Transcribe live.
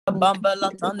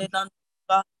Bambala Tanina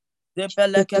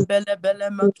Zepeleke Bele Bele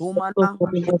Matumana.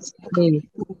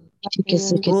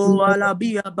 Oh,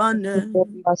 Alabia Bane,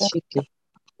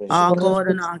 our God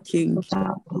and our King,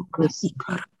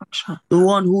 the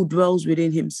one who dwells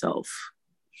within himself,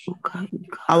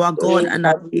 our God and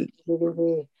our King,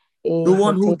 the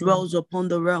one who dwells upon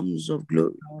the realms of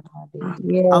glory,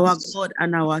 our God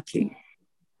and our King,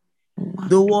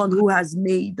 the one who has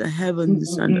made the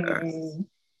heavens and earth,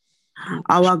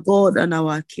 our God and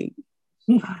our King,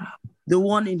 the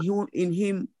one in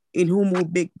whom we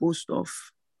make boast of,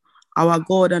 our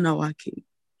God and our King,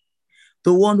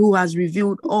 the one who has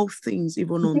revealed all things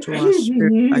even unto our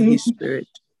spirit by his Spirit,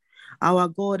 our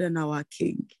God and our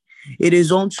King. It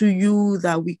is unto you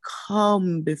that we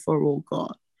come before, O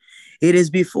God. It is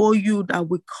before you that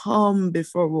we come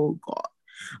before, O God.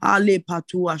 Ale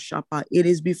Patua Shapa. It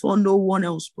is before no one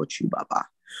else but you, Baba.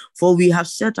 For we have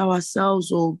set ourselves,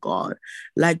 O God,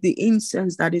 like the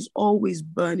incense that is always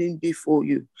burning before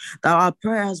you, that our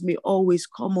prayers may always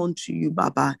come unto you,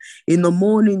 Baba. In the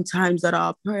morning times, that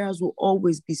our prayers will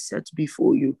always be set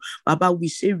before you. Baba, we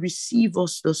say, receive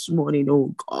us this morning,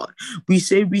 O God. We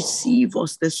say, receive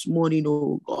us this morning,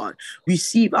 O God.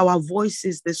 Receive our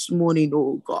voices this morning,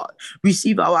 O God.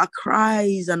 Receive our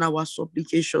cries and our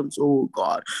supplications, O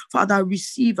God. Father,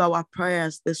 receive our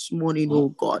prayers this morning, O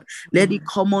God. Let it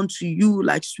come unto you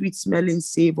like sweet smelling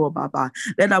savor, Baba.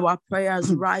 Let our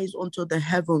prayers rise unto the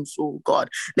heavens, O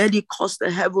God. Let it cause the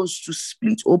heavens to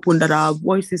split open, that our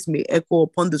voices may echo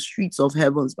upon the streets of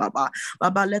heavens, Baba.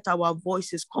 Baba, let our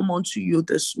voices come unto you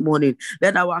this morning.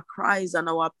 Let our cries and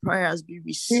our prayers be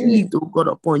received, O God,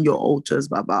 upon your altars,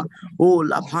 Baba. Oh,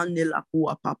 Lapande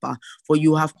Lakua, Papa. For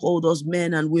you have called us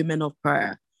men and women of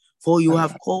prayer. For you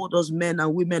have called us men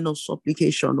and women of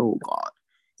supplication, O God.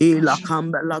 Let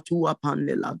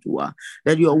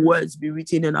your words be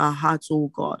written in our hearts,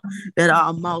 O God. Let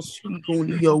our mouths speak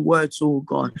only your words, O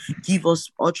God. Give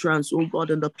us utterance, O God,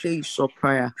 in the place of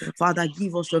prayer. Father,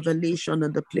 give us revelation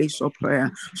in the place of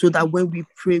prayer, so that when we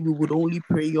pray, we would only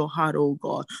pray your heart, O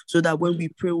God. So that when we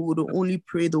pray, we would only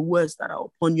pray the words that are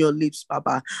upon your lips,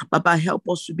 Baba. Baba, help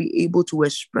us to be able to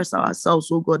express ourselves,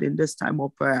 O God, in this time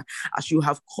of prayer, as you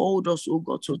have called us, O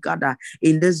God, to gather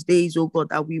in these days, O God,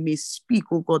 that we may speak,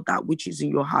 O God, that which is in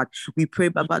your heart. We pray,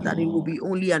 Baba, that it will be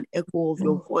only an echo of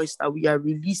your voice that we are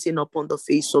releasing upon the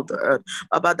face of the earth.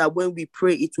 Baba, that when we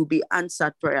pray, it will be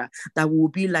answered prayer, that we will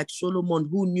be like Solomon,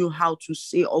 who knew how to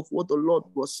say of what the Lord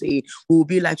was saying. We will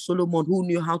be like Solomon, who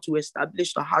knew how to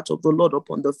establish the heart of the Lord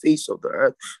upon the face of the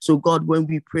earth. So God, when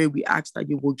we pray, we ask that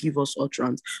you will give us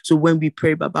utterance. So when we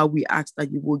pray, Baba, we ask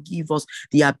that you will give us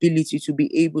the ability to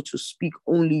be able to speak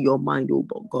only your mind, oh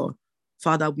God.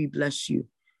 Father, we bless you.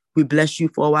 We bless you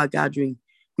for our gathering.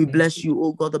 We bless you,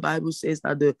 oh God. The Bible says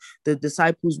that the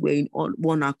disciples were in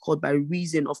one accord by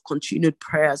reason of continued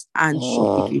prayers and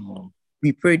supplication.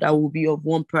 We pray that we'll be of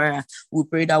one prayer. We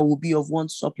pray that we'll be of one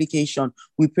supplication.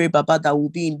 We pray, Baba, that we'll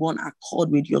be in one accord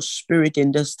with your spirit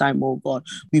in this time, oh God.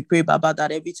 We pray, Baba,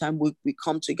 that every time we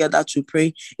come together to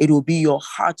pray, it will be your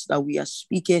heart that we are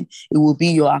speaking. It will be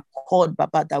your accord,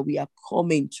 Baba, that we are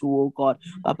coming to, oh God.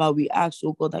 Baba, we ask,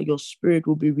 oh God, that your spirit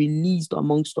will be released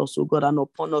amongst us, oh God, and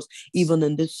upon us, even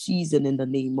in this season, in the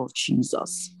name of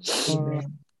Jesus.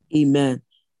 Amen.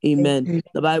 Amen.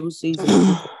 The Bible says in the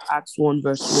book of Acts 1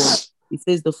 verse 1, it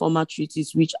says, the former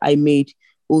treatise which I made,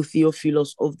 O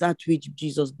Theophilus, of that which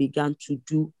Jesus began to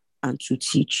do and to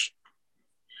teach.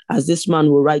 As this man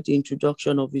will write the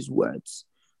introduction of his words,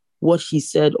 what he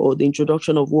said, or the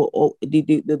introduction of what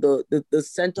the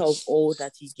center of all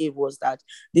that he gave was that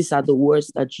these are the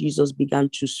words that Jesus began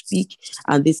to speak,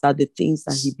 and these are the things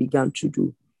that he began to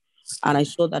do. And I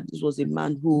saw that this was a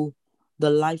man who the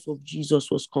life of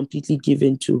Jesus was completely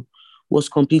given to, was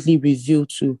completely revealed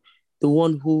to, the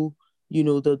one who, you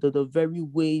know, the very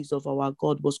ways of our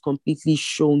God was completely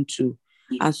shown to.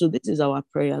 And so this is our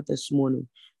prayer this morning,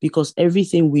 because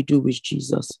everything we do is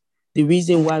Jesus. The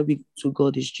reason why we go to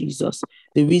God is Jesus.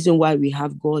 The reason why we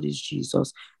have God is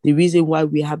Jesus. The reason why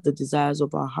we have the desires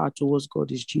of our heart towards God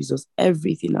is Jesus.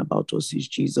 Everything about us is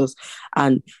Jesus.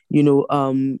 And, you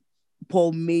know,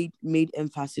 Paul made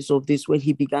emphasis of this when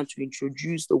he began to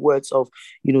introduce the words of,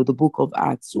 you know, the book of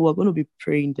Acts. So we're going to be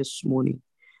praying this morning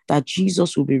that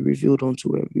Jesus will be revealed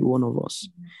unto every one of us,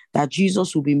 that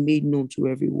Jesus will be made known to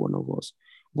every one of us,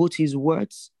 both his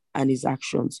words and his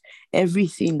actions,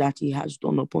 everything that he has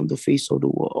done upon the face of the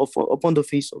world, upon the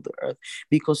face of the earth,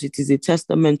 because it is a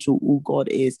testament to who God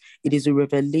is. It is a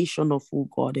revelation of who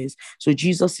God is. So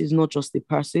Jesus is not just a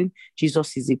person.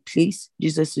 Jesus is a place.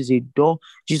 Jesus is a door.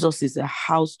 Jesus is a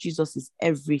house. Jesus is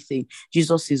everything.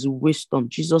 Jesus is wisdom.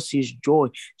 Jesus is joy.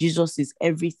 Jesus is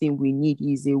everything we need.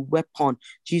 He is a weapon.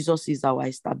 Jesus is our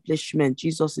establishment.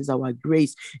 Jesus is our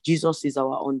grace. Jesus is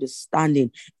our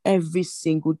understanding. Every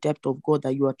single depth of God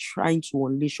that you are trying to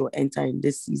unleash or enter in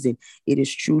this season, it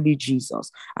is truly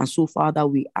Jesus. And so, Father,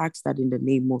 we ask that in the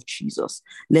name of Jesus,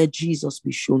 let Jesus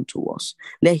be shown to us.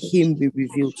 Let him be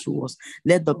revealed to us.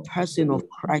 Let the person of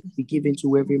Christ be given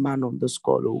to every man on this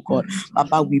call, oh God.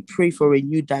 Papa, we pray for a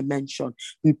new dimension.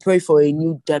 We pray for a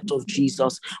new depth of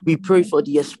Jesus. We pray for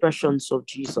the expressions of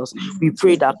Jesus. We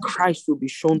pray that Christ will be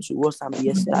shown to us and be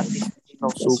established in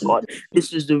us, oh God.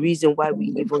 This is the reason why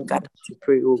we even gather to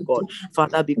pray, oh God.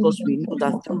 Father, because we know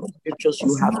that through scriptures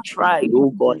you have tried,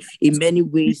 oh God, in many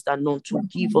ways that none to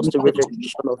give us the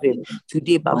revelation of him.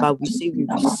 Today, Baba, we say we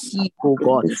receive, oh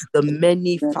God, the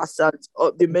many facets,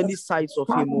 the many sides of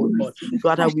him, oh God.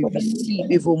 Father, we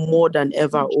receive even more than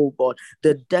ever, oh God,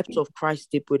 the depth of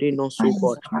Christ deep within us, oh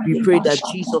God. We pray that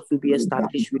Jesus will be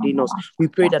established within us. We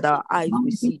pray that our eyes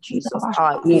will see Jesus,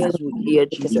 our ears will hear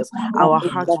Jesus, our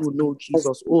hearts will know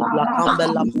Jesus. Oh,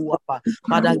 Blakambela Puapa.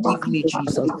 Father, give me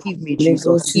Jesus, give me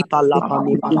Jesus. Ipa lapa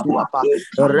nema tuapa.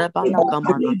 Reba la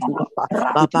kamana tuapa.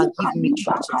 Baba, give me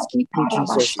Jesus, give me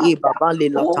Jesus. Eh, Baba le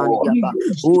latandiaba.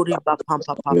 Ori ba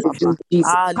pampa papa.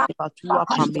 Ali patua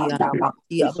pamia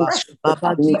namatiaba.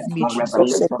 Baba, give me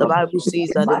Jesus. The Bible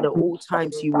says that in the old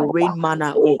times he will rain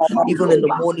manna, oh, even in the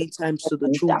morning times to the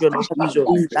children of Israel,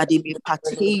 that they may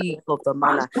partake of the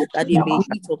manna, that they may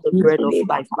eat of the bread of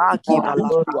life.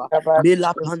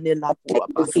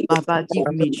 Baba,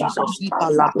 give me Jesus.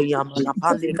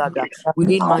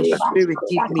 Within my spirit,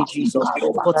 give me Jesus.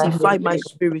 Fortify my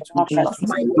spirit with Jesus.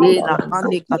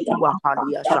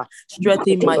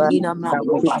 Strengthen my inner man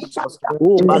with Jesus.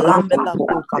 Oh, Balambela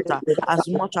Kokata. As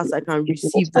much as I can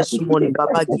receive this morning,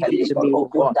 Baba, give it to me, oh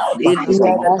God.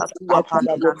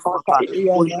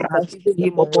 For you have given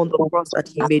him upon the cross that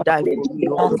he may die for me,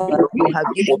 oh God. You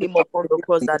have given him upon the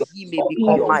cross that he may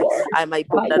become mine. I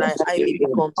may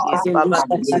become his. Baba,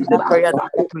 this is the prayer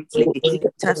that we pray today. In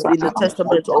the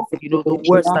testament of the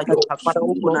words that you have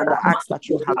spoken and the acts that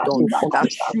you have done. That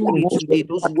truly today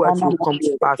those words will come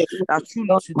to pass. That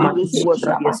truly today those words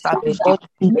will be established deep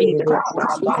in the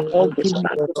hearts of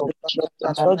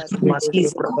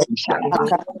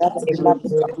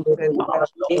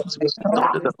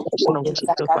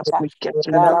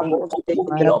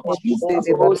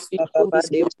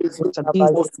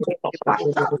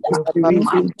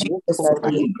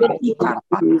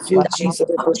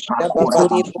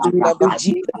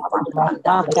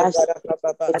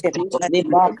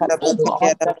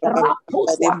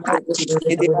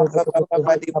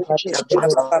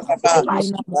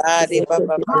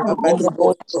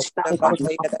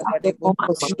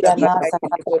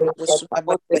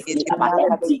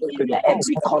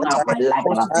every corner of my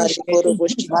life.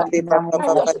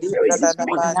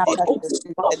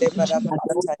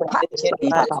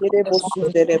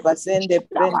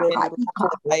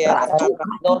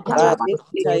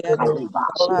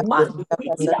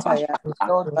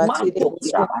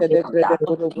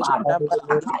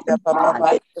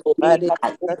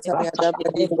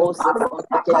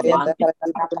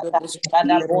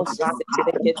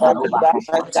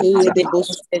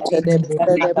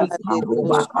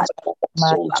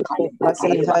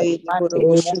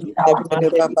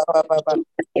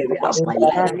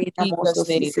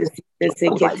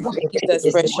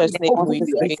 Jesus' precious name we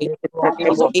pray.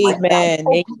 Amen.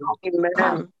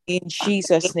 In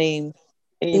Jesus' name.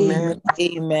 Amen.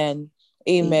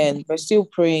 Amen. We're still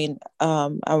praying,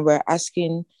 and we're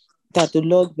asking that the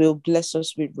Lord will bless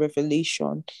us with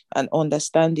revelation and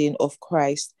understanding of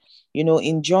Christ.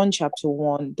 In John chapter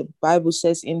 1, the Bible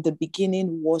says, in the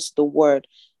beginning was the Word,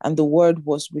 and the Word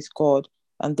was with God,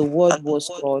 and the Word was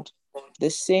God. The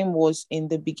same was in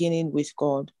the beginning with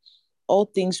God. All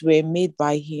things were made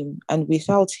by him, and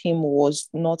without him was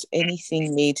not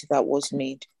anything made that was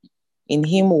made. In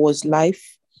him was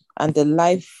life, and the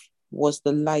life was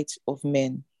the light of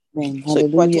men. So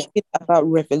if we're talking about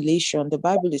revelation, the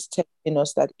Bible is telling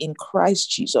us that in Christ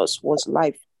Jesus was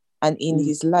life, and in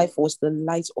his life was the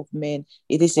light of men.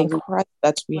 It is in Christ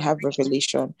that we have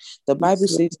revelation. The Bible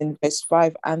says in verse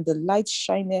 5, and the light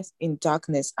shineth in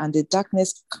darkness, and the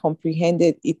darkness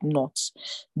comprehended it not.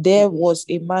 There was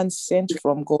a man sent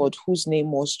from God, whose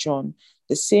name was John.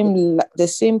 The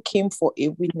same came for a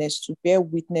witness, to bear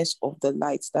witness of the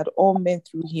light, that all men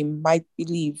through him might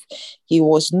believe. He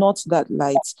was not that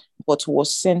light, but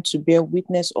was sent to bear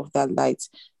witness of that light.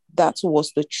 That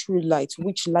was the true light,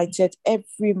 which lighteth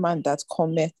every man that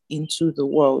cometh into the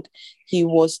world. He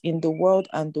was in the world,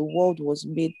 and the world was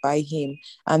made by him,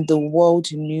 and the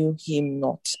world knew him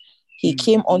not. He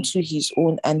came unto his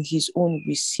own, and his own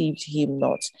received him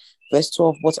not. Verse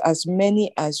 12, but as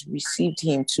many as received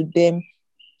him, to them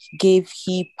gave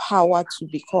he power to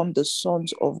become the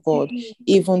sons of God,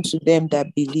 even to them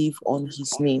that believe on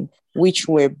his name, which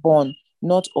were born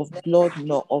not of blood,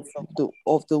 nor of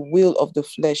the will of the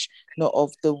flesh, nor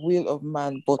of the will of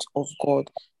man, but of God.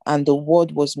 And the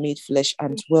word was made flesh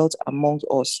and dwelt among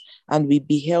us, and we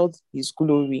beheld his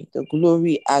glory, the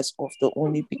glory as of the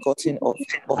only begotten of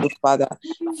the Father,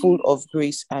 full of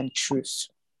grace and truth.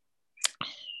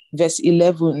 Verse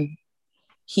 11,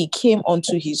 he came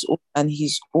unto his own, and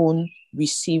his own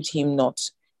received him not.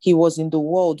 He was in the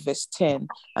world, verse 10,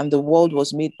 and the world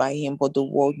was made by him, but the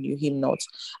world knew him not.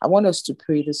 I want us to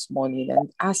pray this morning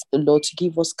and ask the Lord to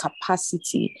give us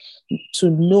capacity to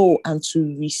know and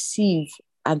to receive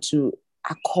and to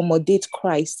accommodate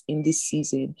Christ in this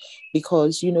season,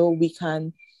 because,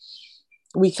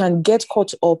 we can get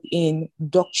caught up in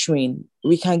doctrine.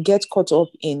 We can get caught up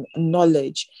in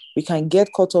knowledge. We can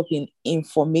get caught up in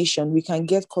information. We can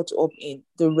get caught up in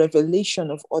the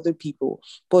revelation of other people.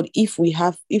 But if we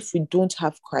don't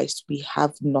have Christ, we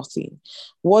have nothing.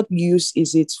 What use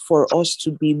is it for us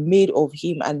to be made of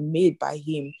him and made by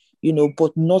him,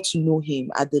 but not to know him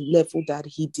at the level that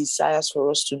he desires for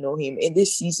us to know him? In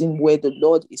this season where the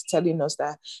Lord is telling us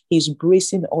that he's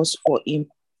bracing us for him,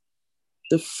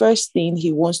 the first thing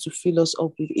he wants to fill us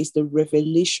up with is the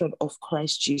revelation of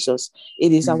Christ Jesus.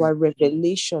 It is our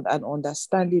revelation and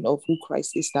understanding of who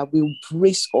Christ is that will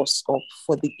brace us up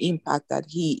for the impact that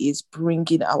he is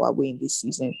bringing our way in this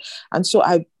season. And so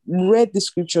I read the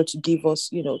scripture to give us,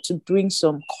 to bring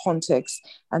some context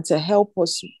and to help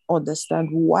us understand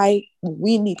why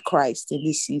we need Christ in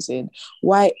this season,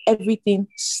 why everything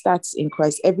starts in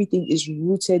Christ, everything is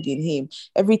rooted in him,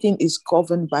 everything is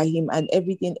governed by him, and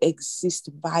everything exists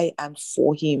by and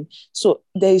for him. So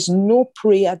there is no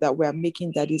prayer that we're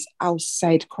making that is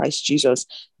outside Christ Jesus.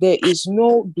 There is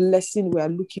no blessing we are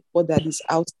looking for that is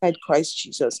outside Christ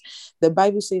Jesus. The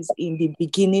Bible says in the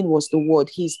beginning was the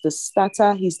word. He's the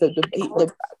starter. He's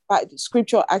the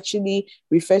scripture actually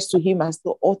refers to him as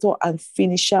the author and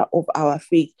finisher of our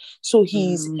faith. So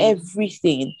he's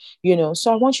everything,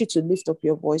 So I want you to lift up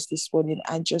your voice this morning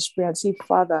and just pray and say,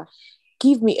 Father,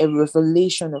 give me a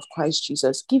revelation of Christ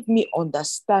Jesus. Give me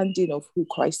understanding of who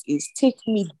Christ is. Take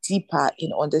me deeper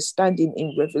in understanding,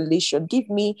 in revelation. Give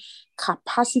me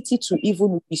capacity to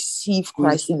even receive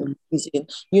Christ in this season,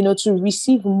 to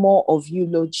receive more of you,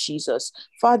 Lord Jesus.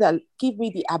 Father, give me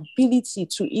the ability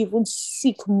to even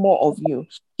seek more of you.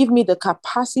 Give me the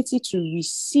capacity to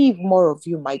receive more of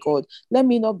you, my God. Let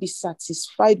me not be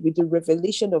satisfied with the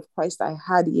revelation of Christ I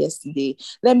had yesterday.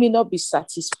 Let me not be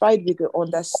satisfied with the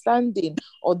understanding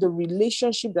or the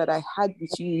relationship that I had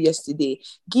with you yesterday.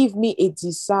 Give me a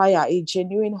desire, a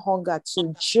genuine hunger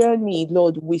to journey,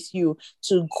 Lord, with you,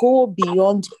 to go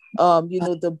beyond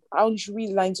the boundary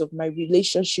lines of my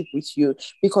relationship with you,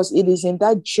 because it is in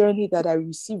that journey that I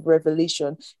receive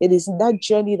revelation. It is in that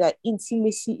journey that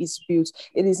intimacy is built.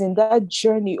 It is in that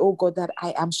journey, oh God, that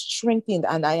I am strengthened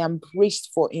and I am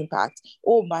braced for impact.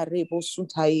 Oh, Marebo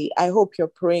Sutai, I hope you're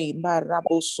praying.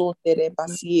 Marabo Sotere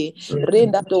Basie,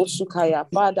 Renda Do Sukaya,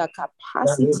 Father,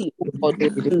 capacity, oh God, to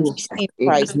receive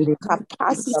Christ.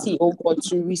 Capacity, oh God,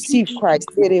 to receive Christ.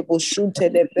 Erebo Shunte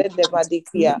Brende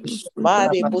Badikia.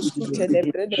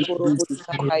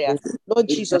 Lord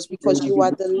Jesus, because you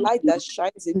are the light that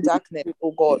shines in darkness,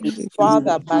 oh God.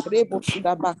 Father,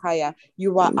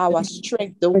 you are our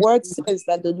strength. The word says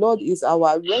that the Lord is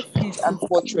our refuge and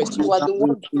fortress. You are the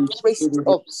one that braces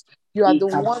us. You are the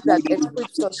one that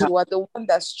equips us. You are the one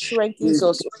that strengthens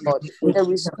us, oh God.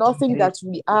 There is nothing that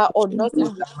we are or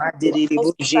nothing we can do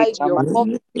outside your love,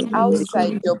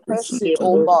 outside your person,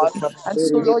 oh God. And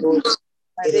so, Lord,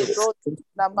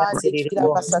 namande kira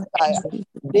basataya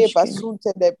de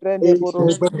basunte de brende boro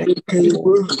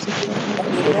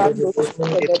Lebrando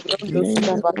Lebrando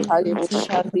Sudabakaya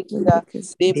Boshandi Kira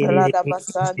de Prada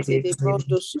Basante de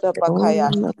Brondo Sudabakaya.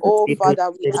 Oh Father,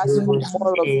 we ask for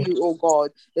more of you, oh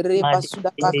God. Reba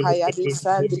Sudabakaya de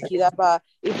Sandi Kiraba.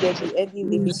 If there be any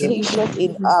limitation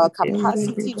in our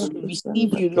capacity to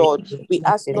receive you, Lord, we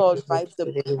ask, Lord, by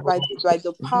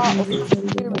the power of your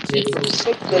spirit, you to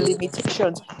break the limitation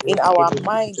meditations in our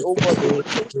mind, oh God,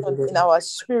 meditations in our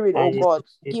spirit, oh God.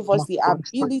 Give us the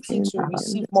ability to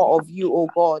receive more of you, oh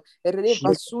God. Let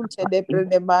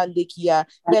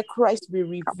Christ be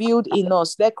revealed in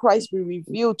us. Let Christ be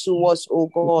revealed to us, oh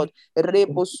God.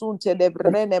 Rando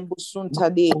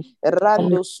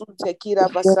sunte kira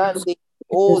basande.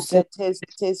 Oh, zete.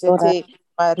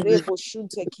 Marebo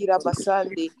shunte kira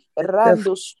basande.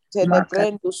 Rando sunte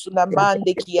lebrendo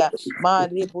sunamande kia.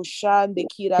 Marebo shande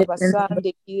kira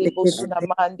basande kirebo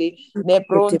sunamande.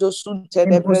 Nebrondo sunte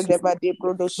lebrende bade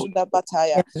brondo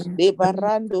sunabataya.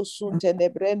 Lebarando sunte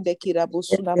lebrende kira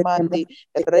busunamande.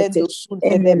 Rendo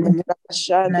sunte lebrende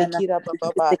shande kira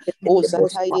bababa. O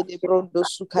zataye de brondo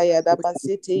sukaya da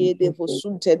basete ye de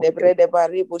vosunte de brede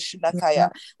barebo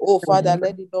shunakaya. Oh Father,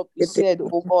 let it not be said,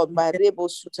 oh God, barebo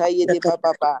sutaye de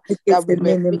bababa, that we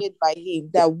were made by him,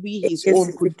 that we his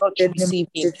own could not receive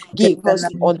him. Give us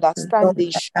the understanding,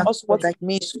 show us what it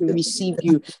means to receive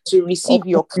you, to receive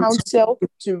your counsel,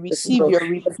 to receive your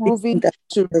reproving,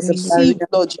 to receive,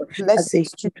 Lord, your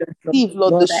blessings, to receive,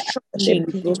 Lord, the stretching,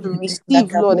 to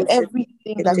receive, Lord,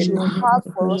 everything that you have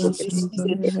for us in this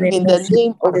season in the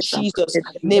name of Jesus.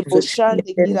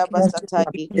 Neboshande kira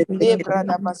basataye,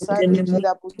 lebrada basande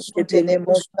kira busunte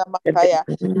lebosuna makaya,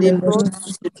 lebron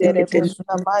sutere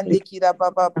bosuna mande kira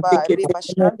bababa,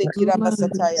 rebashande kira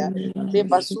basataya,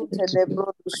 rebasunte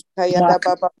lebron sukaya da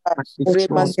bababa,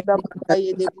 rebasuna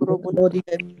makaye de burobo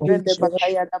brende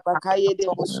bakaya da bakaye de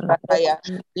bosuna kaya,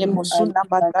 lebosuna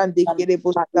matande kire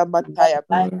bosuna mataya.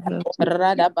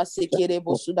 Rada basekere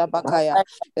bosuda bakaya,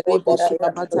 rebo suda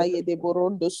bataye de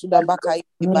borondo suda bakaya,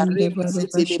 barrebo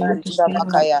sete de bosuda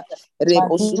bakaya,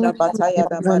 rebo suda bataya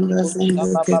da barebo suda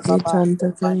baba baba,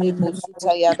 marebo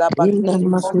suda ya da bakere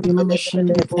bosuda de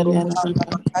brende borobo suda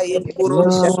bakaya de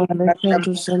borondo suda bakaya,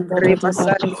 reba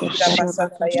sande kira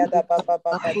basata ya da baba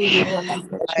baba de borondo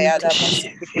suda ya da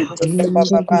basekere bosuda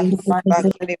baba baba,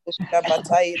 bakere bosuda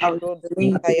bataye de borondo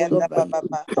suda ya da baba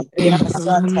baba.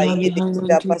 Remasata yede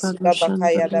da basuda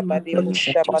bakaya da bade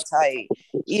bushida batai.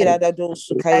 Ira da do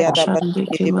sukaya da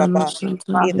bade baba.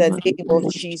 In the name of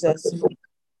Jesus.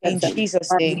 In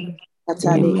Jesus' name.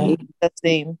 In Jesus'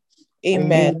 name.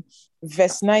 Amen.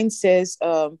 Verse 9 says,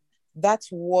 that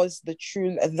was the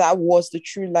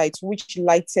true light which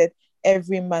lighted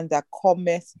every man that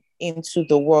cometh into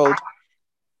the world.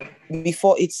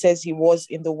 Before it says he was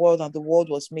in the world and the world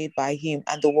was made by him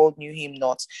and the world knew him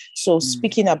not. So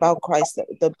speaking about Christ,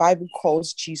 the Bible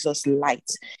calls Jesus light,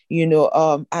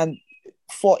 and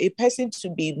for a person to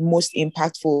be most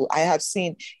impactful, I have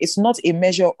seen it's not a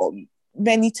measure of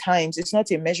many times, it's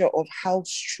not a measure of how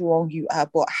strong you are,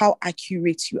 but how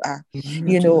accurate you are.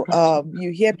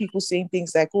 You hear people saying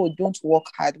things like, oh, don't work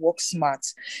hard, work smart.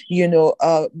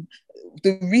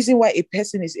 The reason why a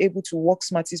person is able to work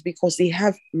smart is because they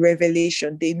have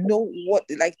revelation. They know what,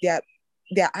 like they're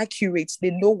accurate.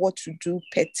 They know what to do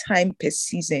per time, per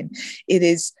season. It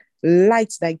is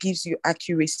light that gives you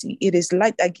accuracy. It is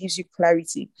light that gives you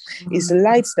clarity. It's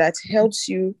light that helps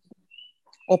you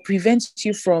or prevents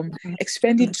you from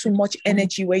expending too much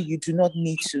energy where you do not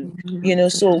need to.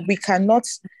 So we cannot,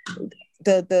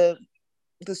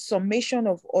 the summation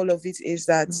of all of it is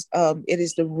that it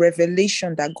is the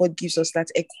revelation that God gives us that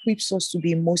equips us to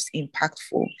be most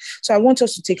impactful. So I want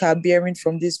us to take our bearing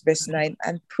from this verse 9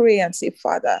 and pray and say,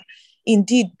 Father,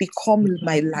 indeed become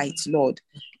my light, Lord.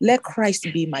 Let Christ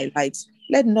be my light.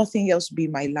 Let nothing else be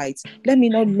my light. Let me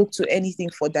not look to anything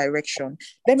for direction.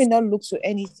 Let me not look to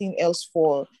anything else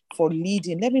for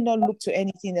leading. Let me not look to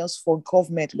anything else for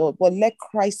government, Lord, but let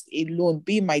Christ alone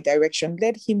be my direction.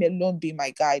 Let him alone be my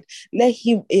guide. Let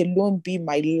him alone be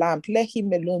my lamp. Let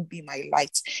him alone be my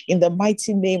light. In the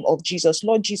mighty name of Jesus,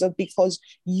 Lord Jesus, because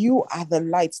you are the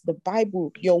light. The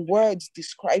Bible, your word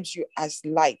describes you as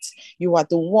light. You are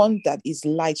the one that is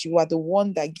light. You are the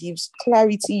one that gives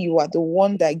clarity. You are the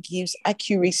one that gives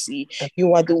accuracy.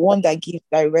 You are the one that gives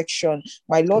direction.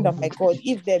 My Lord and my God,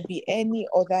 if there be any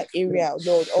other area,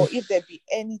 Lord, or if there be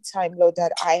any time, Lord,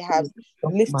 that I have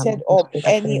lifted up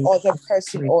any other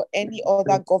person or any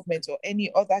other government or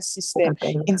any other system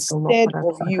instead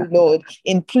of you, Lord,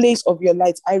 in place of your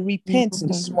light, I repent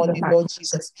this morning, Lord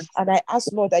Jesus. And I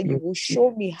ask, Lord, that you will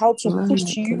show me how to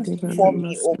put you before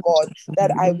me, oh God,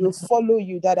 that I will follow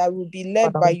you, that I will be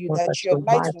led by you, that your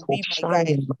light will be my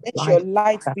guide. Let your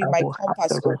light be my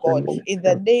compass, oh God. In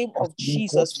the name of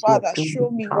Jesus, Father, show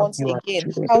me once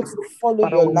again how to follow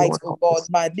your light, oh God.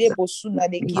 debo suna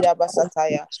de kiraba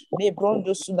sataya, ne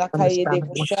brondo suna kaye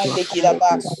debo shande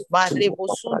kiraba, ma rebo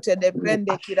sunte de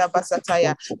brende kiraba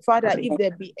sataya. Father, if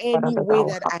there be any way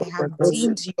that I have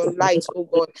dimmed your light, oh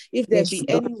God, if there be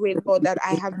any way, Lord, that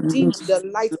I have dimmed the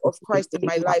light of Christ in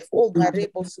my life, oh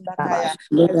Marebo Sudakaya,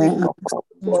 I repent this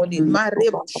morning.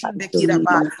 Marebo Shunde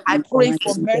Kiraba. I pray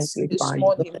for mercy this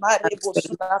morning. Marebo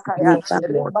Sudakaya,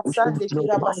 Reba Sande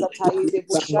Kiraba Sataye,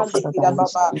 Debo Shande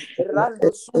Kirababa,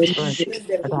 Rando Sunte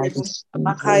Brende Rebo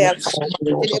Makaya,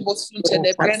 Rebo Sunte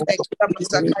de Brende Kiraba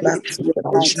Sakaye,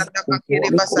 Debo Shanda Bakere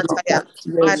Basataya,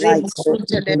 Marebo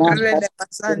Sunte de Brende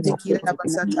Basande Kiraba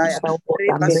Sataya.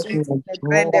 Rebasunte de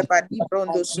brende badi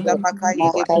brondo suna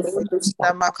makaye de borondo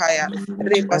suna makaya.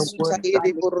 Rebasuta ye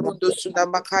de borondo suna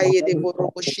makaye de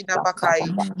borobo shina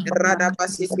makaye. Rada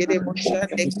basike de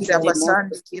boshande kira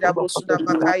basande kira bosuna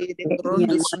makaye de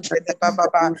borondo sunte de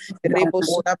bababa.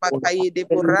 Rebosuna makaye de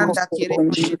boranda kire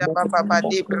boshina bababa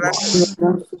de branda.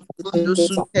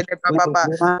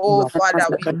 Oh Father,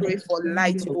 we pray for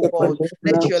light, oh God.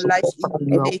 Let your light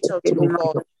illuminate us, oh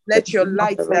God. Let your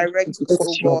light direct us,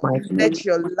 oh God. Let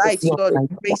your light, Lord,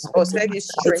 grace us. Let it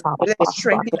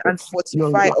strengthen and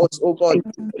fortify us, oh God.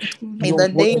 In the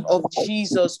name of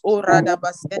Jesus, O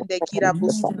Radabasende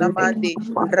Kirabusunamande,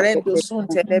 Rendo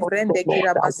Sunte Lebrende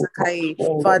Kirabasakai.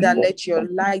 Father, let your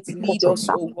light lead us,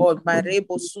 O God.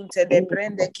 Marebo Sunte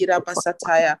Lebrende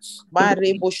Kirabasataya,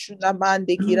 Marebo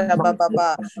Shunamande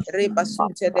Kirabababa, Reba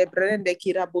Sunte Lebrende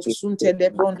Kirabusunte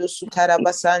Lebrondo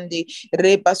Sukarabasande,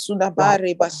 Reba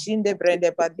Sunabare Bashinde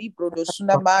Brende Badibro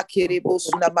Sunama Kirebo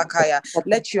Sunamakaya.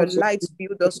 Let your light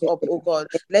build us up, O God.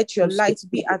 Let your light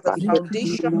be at the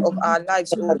foundation of our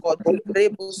lives, oh God.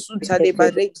 Rebo sunta de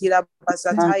barekira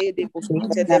basataye de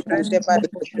bosunte de brande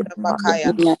bareboshuna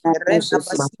makaya. Rena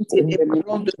basinte de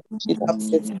brondo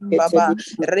baba.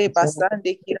 Reba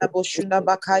sande kira boshuna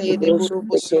bakaye de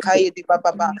burubo sukaye de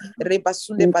baba. Reba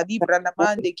sunde badi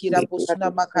branamande kira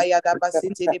bosuna makaya da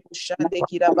basite de bushande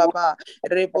kira baba.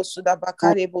 Rebo suda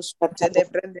bakare bosunte de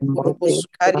brande burubo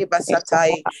sukare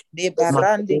basataye. De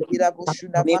barande kira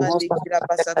boshuna mande kira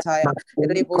basataya.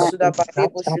 Rebo suda ba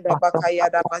rebo suda bakaya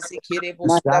da basikere bo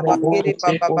suda bakere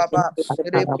baba baba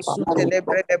rebo sunte de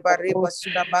brende ba reba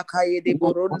suda makaye de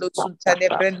borondo sunte de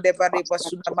brende ba reba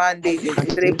suda mande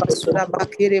reba suda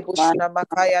makere bo suda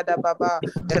makaya da baba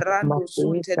rando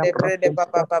sunte de brende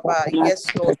baba baba.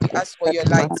 Yes, Lord, we ask for your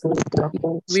light.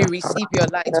 We receive your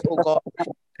light, oh God.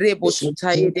 Rebo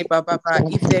sutaye de bababa.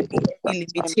 If there be any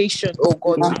limitation, oh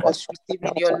God, to us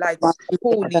receiving your light,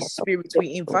 Holy Spirit,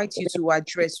 we invite you to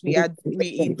address. We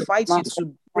invite you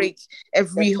to break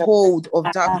every hold of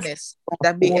darkness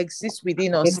that may exist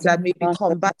within us, that may be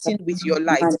combating with your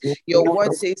light. Your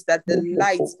word says that the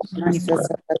light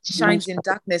shines in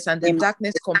darkness and the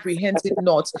darkness comprehends it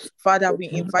not. Father, we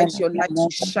invite your light to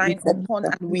shine upon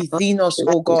and within us,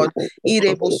 oh God.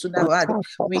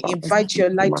 We invite your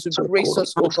light to grace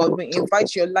us, oh God. We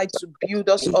invite your light to build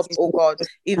us up, oh God.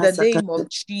 In the name of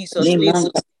Jesus.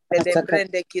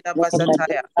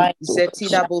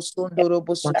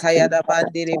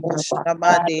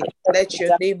 Let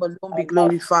your name alone be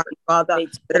glorified, Father.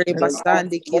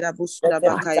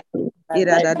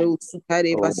 Iradado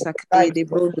sukare basakaye de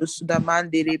brondo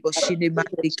sudamande de boshine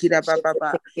mande kira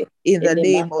baba. In the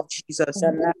name of Jesus.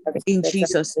 In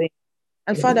Jesus' name.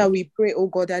 And Father, we pray, oh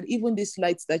God, that even this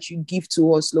light that you give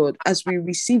to us, Lord, as we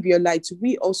receive your light,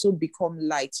 we also become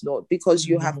light, Lord, because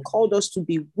you have called us to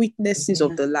be witnesses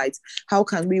of the light. How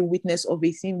can we witness of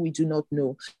a thing we do not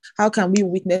know? How can we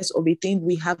witness of a thing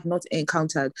we have not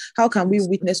encountered? How can we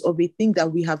witness of a thing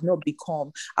that we have not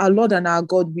become? Our Lord and our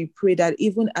God, we pray that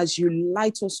even as you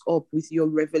light us up with your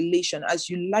revelation, as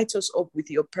you light us up with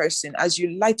your person, as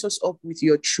you light us up with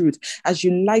your truth, as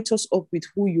you light us up with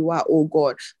who you are, oh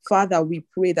God, Father, we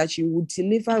pray that you would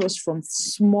deliver us from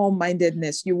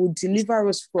small-mindedness. You would deliver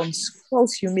us from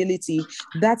false humility.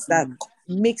 That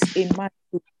makes a man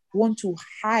want to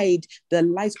hide the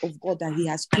light of God that he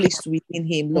has placed within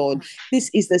him, Lord. This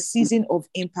is the season of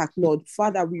impact, Lord.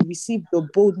 Father, we receive the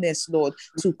boldness, Lord,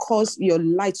 to cause your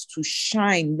light to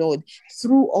shine, Lord,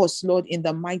 through us, Lord, in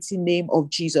the mighty name of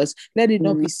Jesus. Let it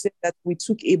not be said that we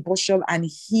took a bushel and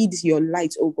hid your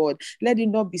light, oh God. Let it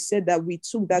not be said that we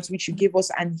took that which you gave us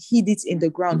and hid it in the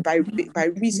ground by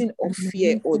reason of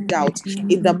fear or doubt,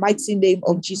 in the mighty name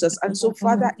of Jesus. And so,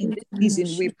 Father, in this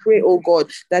season, we pray, oh God,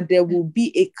 that there will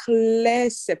be a clear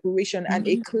separation and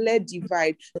a clear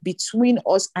divide between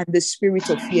us and the spirit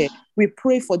of fear. We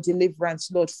pray for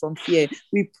deliverance, Lord, from fear.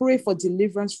 We pray for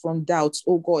deliverance from doubts,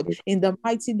 oh God. In the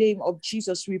mighty name of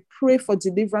Jesus, we pray for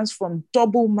deliverance from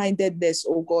double-mindedness,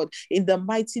 oh God. In the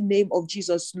mighty name of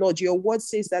Jesus, Lord, your word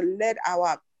says that let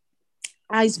our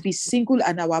eyes be single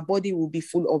and our body will be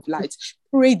full of light.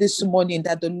 Pray this morning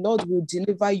that the Lord will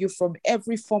deliver you from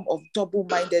every form of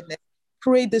double-mindedness.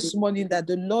 Pray this morning that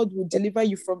the Lord will deliver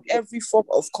you from every form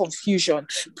of confusion.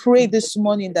 Pray this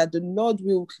morning that the Lord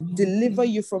will deliver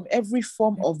you from every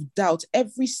form of doubt,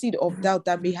 every seed of doubt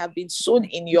that may have been sown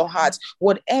in your heart,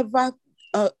 whatever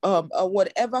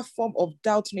form of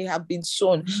doubt may have been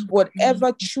sown,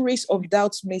 whatever trace of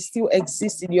doubt may still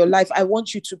exist in your life. I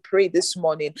want you to pray this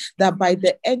morning that by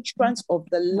the entrance of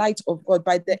the light of God,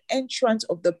 by the entrance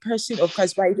of the person of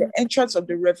Christ, by the entrance of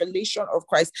the revelation of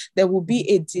Christ, there will be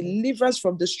a deliverance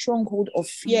from the stronghold of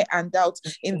fear and doubt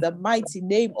in the mighty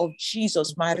name of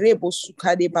Jesus. Marebo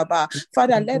Sukade Baba.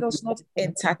 Father, let us not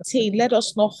entertain, let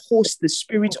us not host the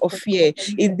spirit of fear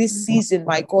in this season,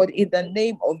 my God, in the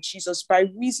name of Jesus, by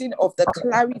reason of the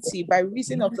clarity, by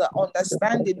reason of the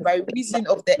understanding, by reason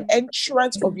of the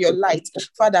entrance of your light,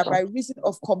 Father, by reason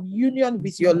of communion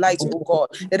with your light, oh God.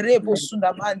 Rebo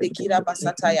Sunamande Kira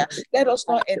Basataya. Let us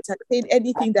not entertain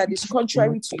anything that is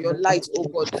contrary to your light, oh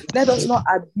God. Let us not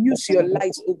abuse your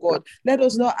light, oh God. Let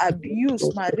us not abuse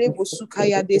Marebo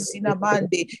Sukaya de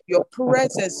Sinamande, your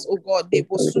presence, oh God.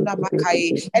 Debo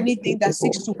Sunamakaye. Anything that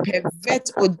seeks to pervert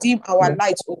or dim our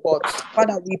light, oh God.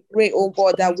 Father, we pray, oh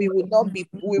God, that we will not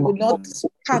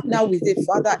partner with it,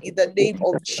 Father, in the name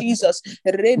of Jesus.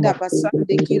 Reda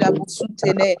basande kira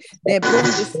busutene,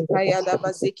 nebrondo sukaya da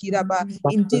bazekira ba.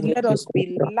 Indeed, let us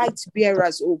be light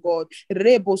bearers, oh God.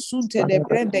 Rebo sunte de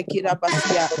brende kira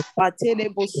basia, matele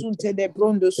bosunte de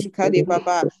brondo sukade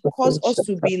baba. Cause us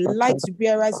to be light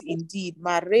bearers indeed.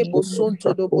 Marebo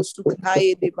sonto do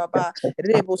bosukaye de baba.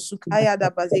 Rebo sukaya da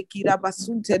bazekira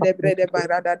basunte de brede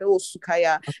barada do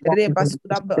sukaya.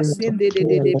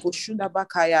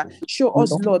 Show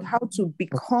us, Lord, how to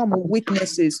become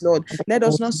witnesses, Lord. Let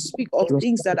us not speak of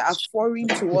things that are foreign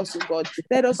to us, oh God.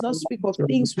 Let us not speak of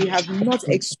things we have not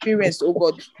experienced, oh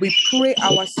God. We pray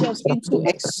ourselves into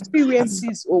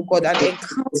experiences, oh God, and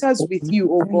encounters with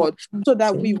you, oh God, so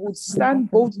that we would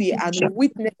stand boldly and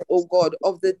witness, oh God,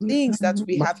 of the things that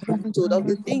we have handled, of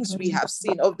the things we have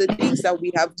seen, of the things that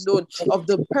we have known, of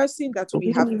the person that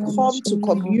we have come to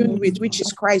commune with, which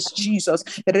is Christ Jesus.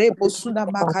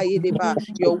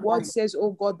 Your word says,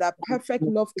 oh God, that perfect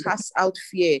love casts out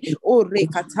fear. Oh,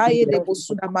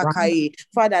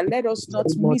 Father, let us not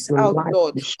miss out,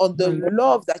 Lord, on the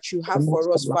love that you have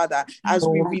for us, Father, as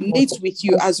we relate with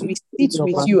you, as we sit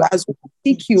with you, as we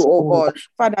seek you, oh God.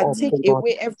 Father, take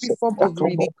away every form of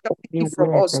religiosity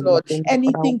from us, Lord.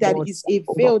 Anything that is a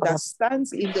veil that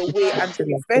stands in the way and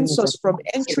prevents us from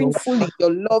entering fully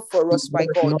your love for us, my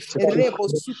God.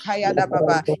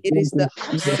 It is the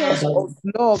absence of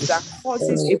love that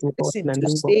causes a person to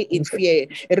stay in fear.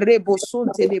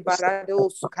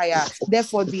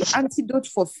 Therefore, the antidote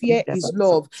for fear is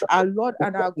love. Our Lord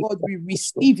and our God, we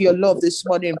receive your love this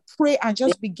morning. Pray and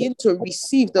just begin to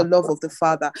receive the love of the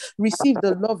Father. Receive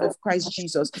the love of Christ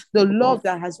Jesus, the love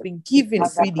that has been given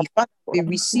freely. Father, we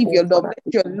receive your love.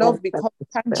 Let your love become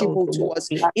tangible to us.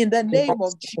 In the name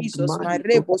of Jesus, my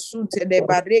rebo sunte de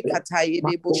bare kataye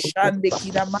de boshande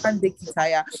kinamande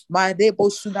kitaya, my rebo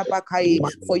sunabakaye.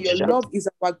 For your love is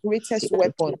our greatest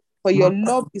weapon. For your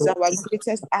love is our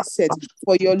greatest asset.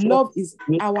 For your love is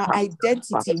our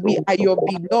identity. We are your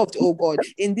beloved, oh God.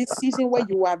 In this season where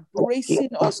you are bracing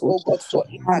us, oh God, for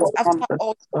impact.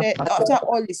 After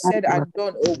all is said and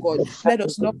done, oh God, let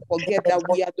us not forget that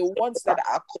we are the ones that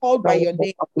are called by your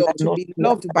name, Lord, to be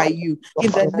loved by you. In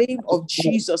the name of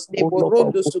Jesus,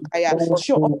 Neborondo Sukaya,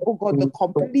 show us, oh God, the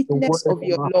completeness of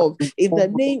your love. In the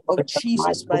name of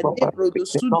Jesus, my Nebrodo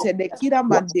Sunte Nekira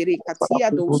Mandere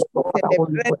Katia do Sunte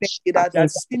Nebrede Kira da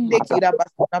Sinde Kira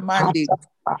Basanamande.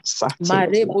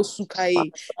 Marebo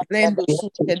sukai rendo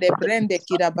sunte de brende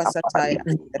kirabasataya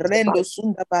rendo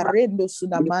sunda barendo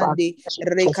sunda mande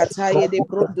rekataye de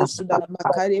brondo sunda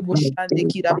makare boshande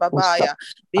kirababaya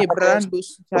de brando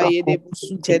sutaye de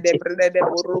busunte de brende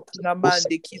borokuna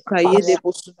mande kitaye de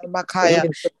busunda makaya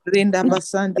renda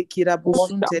basande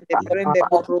kirabusunte de brende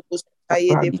boroko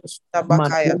sutaye de busunda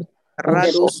makaya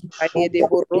Rado sukaye de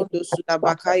borondo suna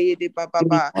bakaye de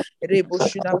bababa rebo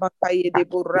shuna makaye de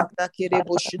boranda kere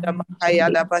boshuna makaya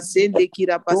da basende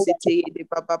kira basete de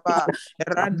bababa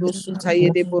rando suntaye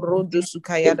de borondo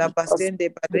sukaya da basende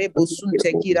barebo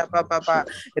sunte kira bababa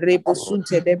rebo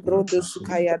sunte de brondo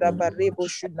sukaya da barebo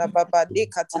shuna baba de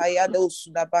kataya do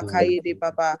suna bakaye de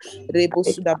baba rebo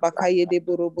suna bakaye de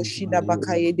borobo shina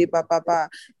bakaye de bababa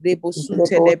rebo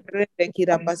sunte de brende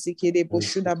kira basike de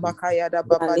boshuna makaya da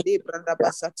baba de branda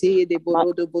basate de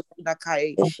borodo boshuna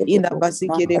kai ina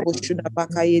basike de boshuna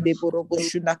bakaye de borobo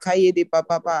shuna kaye de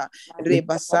bababa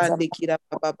rebasande kira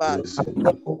bababa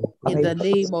in the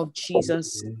name of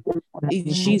Jesus.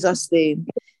 In Jesus' name.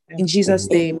 In Jesus'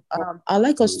 name. I'd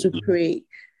like us to pray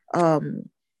and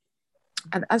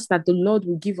ask that the Lord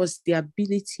will give us the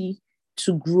ability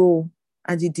to grow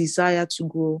and the desire to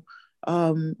grow.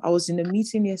 I was in a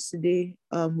meeting yesterday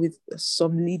with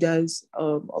some leaders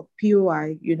of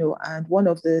POI, and one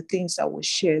of the things that was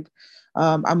shared,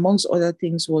 amongst other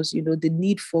things, was, the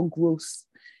need for growth,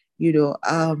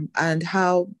 and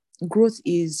how growth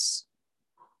is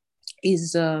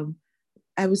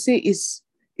I would say is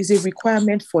a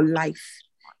requirement for life.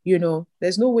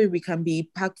 There's no way we can be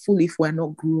impactful if we're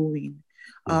not growing.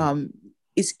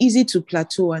 It's easy to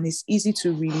plateau and it's easy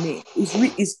to remain.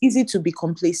 It's easy to be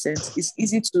complacent. It's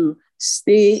easy to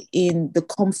stay in the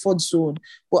comfort zone.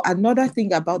 But another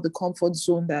thing about the comfort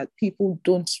zone that people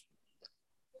don't,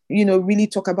 really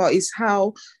talk about is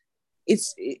how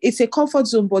it's a comfort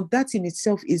zone, but that in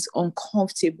itself is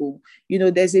uncomfortable.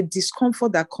 There's a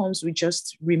discomfort that comes with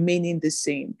just remaining the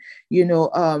same,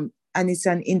 and it's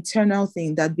an internal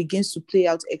thing that begins to play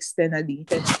out externally.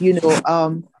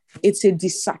 It's a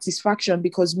dissatisfaction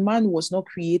because man was not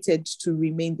created to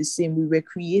remain the same. We were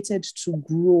created to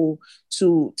grow,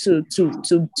 to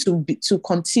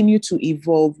continue to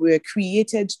evolve. We were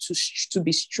created to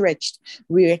be stretched.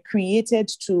 We were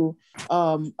created to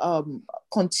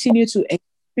continue to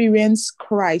experience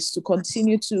Christ, to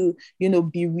continue to,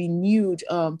 be renewed,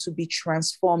 to be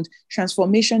transformed.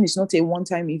 Transformation is not a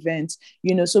one-time event.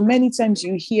 So many times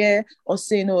you hear us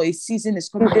say, no, a season is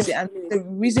coming. And the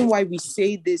reason why we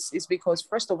say this is because,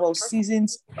 first of all,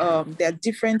 seasons, there are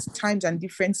different times and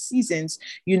different seasons,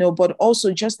 but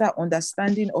also just that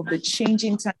understanding of the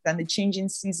changing times and the changing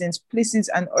seasons places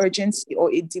an urgency or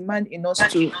a demand in us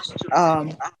to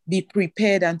be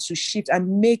prepared and to shift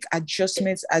and make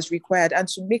adjustments as required. And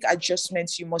to make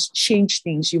adjustments, you must change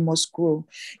things, you must grow,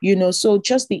 so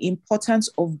just the importance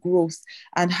of growth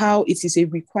and how it is a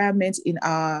requirement in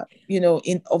our,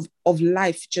 of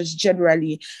life, just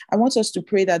generally. I want us to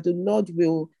pray that the Lord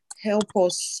will help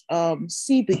us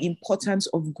see the importance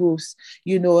of growth,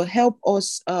 help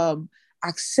us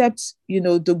accept,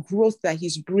 the growth that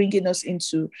he's bringing us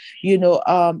into.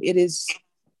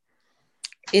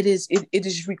 It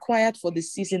is required for the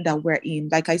season that we're in.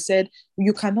 Like I said,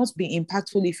 you cannot be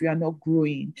impactful if you are not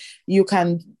growing. You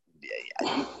can,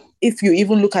 if you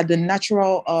even look at the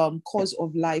natural course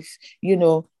of life,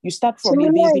 you start from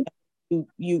a baby,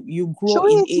 you grow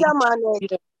in age.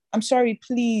 I'm sorry,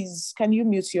 please, can you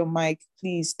mute your mic,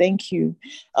 please? Thank you.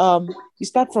 You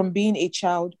start from being a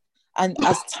child, and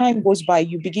as time goes by,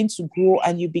 you begin to grow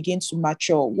and you begin to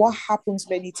mature. What happens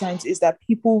many times is that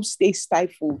people stay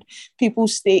stifled. People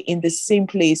stay in the same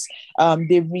place.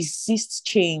 They resist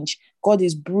change. God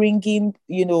is bringing,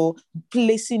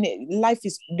 placing it,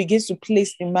 begins to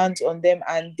place demands on them,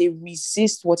 and they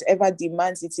resist whatever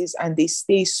demands it is, and they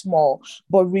stay small.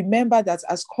 But remember that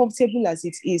as comfortable as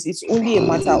it is, it's only a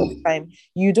matter of time.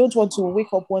 You don't want to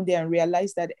wake up one day and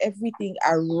realize that everything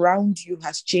around you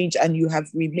has changed and you have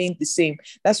remained the same.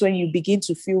 That's when you begin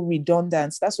to feel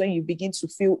redundant. That's when you begin to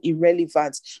feel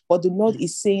irrelevant. But the Lord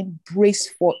is saying, brace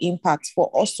for impact.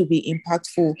 For us to be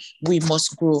impactful, we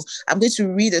must grow. I'm going to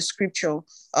read a scripture,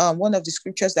 one of the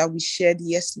scriptures that we shared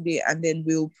yesterday, and then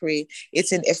we'll pray.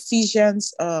 It's in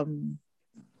Ephesians 4.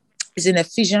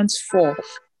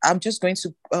 I'm just going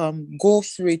to go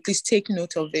through it. Please take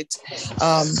note of it.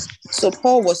 So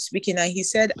Paul was speaking, and he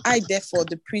said, I, therefore,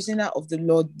 the prisoner of the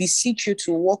Lord, beseech you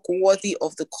to walk worthy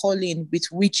of the calling with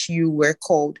which you were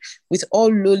called, with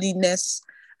all lowliness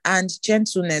and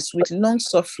gentleness, with long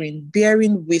suffering,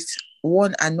 bearing with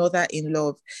one another in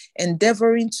love,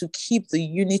 endeavoring to keep the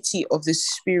unity of the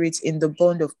Spirit in the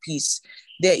bond of peace.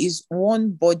 There is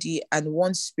one body and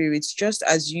one Spirit, just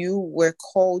as you were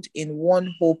called in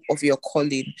one hope of your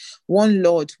calling, one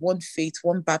Lord, one faith,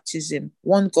 one baptism,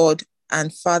 one God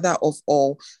and Father of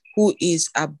all, who is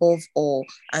above all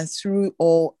and through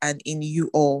all and in you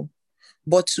all.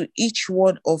 But to each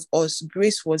one of us,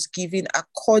 grace was given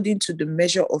according to the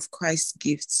measure of Christ's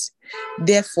gifts.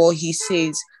 Therefore, he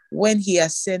says, when he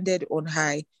ascended on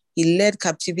high, he led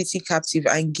captivity captive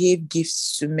and gave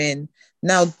gifts to men.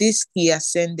 Now this he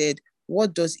ascended,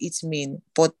 what does it mean?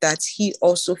 But that he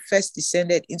also first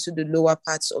descended into the lower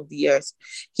parts of the earth.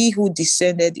 He who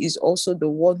descended is also the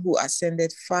one who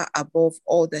ascended far above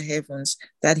all the heavens,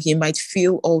 that he might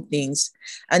fill all things.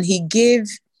 And he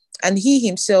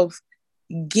himself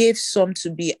gave some to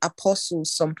be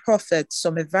apostles, some prophets,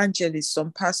 some evangelists,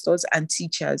 some pastors and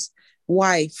teachers,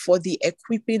 Why? For the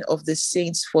equipping of the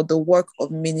saints, for the work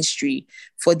of ministry,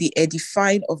 for the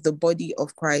edifying of the body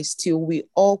of Christ, till we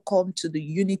all come to the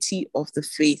unity of the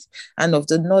faith and of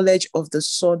the knowledge of the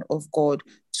Son of God,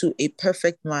 to a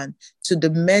perfect man, to the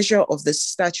measure of the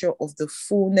stature of the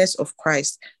fullness of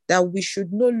Christ, that we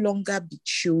should no longer be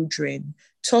children,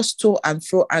 tossed to and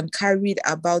fro and carried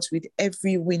about with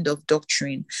every wind of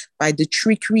doctrine by the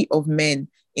trickery of men,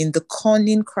 in the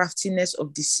cunning craftiness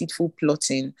of deceitful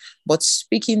plotting, but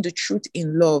speaking the truth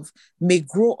in love, may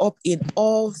grow up in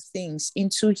all things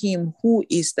into him who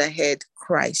is the head,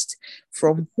 Christ,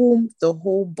 from whom the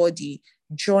whole body,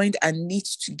 joined and knit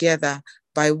together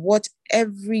by what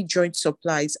every joint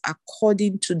supplies,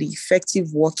 according to the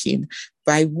effective working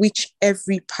by which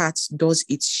every part does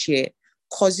its share,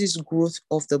 causes growth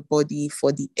of the body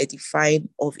for the edifying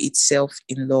of itself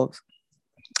in love.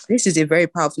 This is a very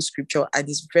powerful scripture and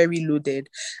it's very loaded.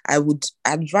 I would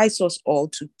advise us all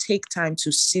to take time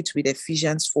to sit with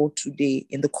Ephesians 4 today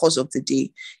in the course of the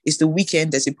day. It's the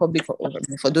weekend. There's a public,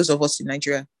 for those of us in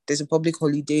Nigeria, there's a public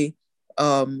holiday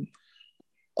on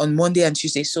Monday and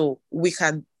Tuesday. So we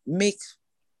can make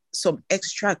some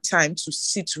extra time to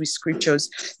sit with scriptures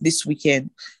this weekend,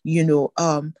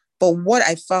 But what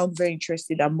I found very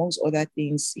interesting, amongst other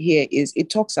things here, is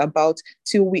it talks about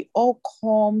till we all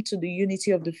come to the unity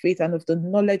of the faith and of the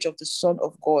knowledge of the Son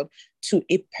of God, to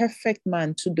a perfect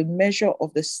man, to the measure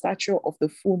of the stature of the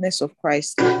fullness of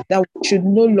Christ, that we should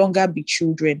no longer be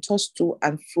children, tossed to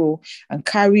and fro and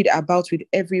carried about with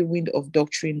every wind of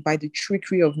doctrine by the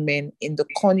trickery of men, in the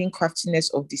cunning craftiness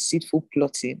of deceitful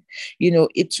plotting.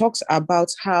 It talks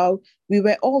about how we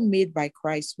were all made by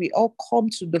Christ. We all come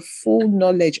to the full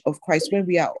knowledge of Christ when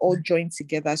we are all joined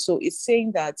together. So it's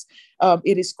saying that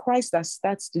it is Christ that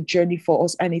starts the journey for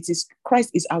us, and it is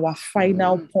Christ is our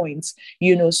final point.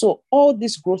 So all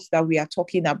this growth that we are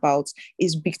talking about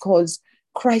is because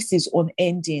Christ is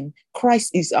unending.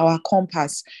 Christ is our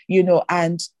compass,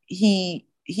 and he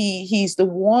is the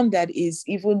one that is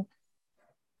even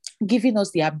giving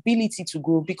us the ability to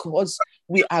grow, because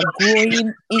we are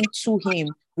growing into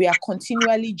him. We are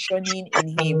continually journeying in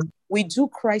him. We do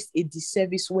Christ a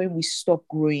disservice when we stop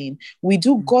growing. We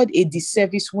do God a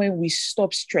disservice when we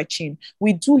stop stretching.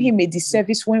 We do him a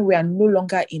disservice when we are no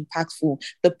longer impactful.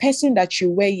 The person that you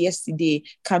were yesterday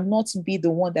cannot be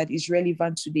the one that is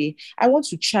relevant today. I want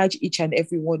to charge each and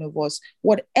every one of us,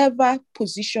 whatever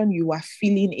position you are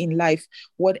feeling in life,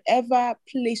 whatever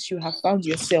place you have found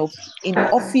yourself in,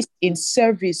 office, in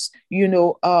service,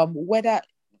 whether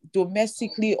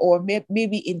domestically or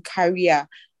maybe in career,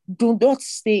 do not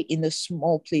stay in a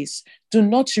small place. Do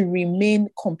not remain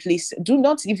complacent. Do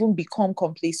not even become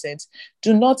complacent.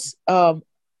 Do not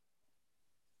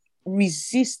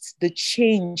resist the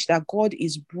change that God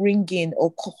is bringing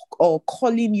or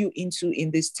calling you into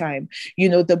in this time.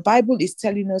 The Bible is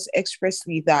telling us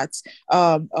expressly that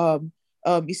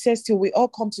it says, till we all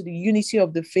come to the unity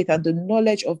of the faith and the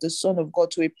knowledge of the Son of God,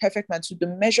 to a perfect man, to the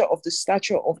measure of the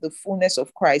stature of the fullness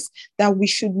of Christ, that we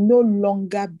should no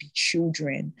longer be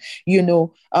children.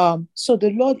 So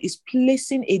the Lord is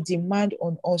placing a demand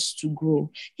on us to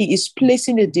grow. He is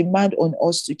placing a demand on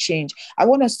us to change. I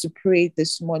want us to pray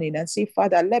this morning and say,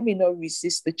 Father, let me not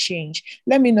resist the change.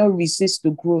 Let me not resist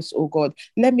the growth, oh God.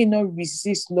 Let me not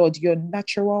resist, Lord, your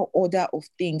natural order of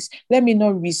things. Let me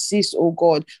not resist, oh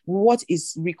God, what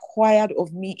is required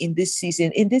of me in this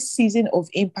season of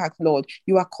impact. Lord,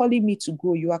 you are calling me to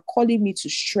grow. You are calling me to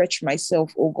stretch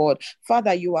myself, oh God.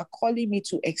 Father, you are calling me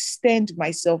to extend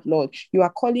myself, Lord. You are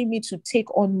calling me to take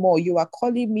on more. You are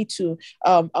calling me to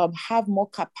have more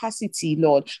capacity,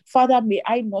 Lord. Father, may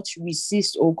I not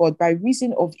resist, oh God, by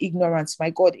reason of ignorance, my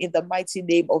God, in the mighty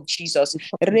name of Jesus.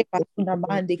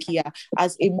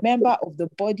 As a member of the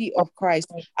body of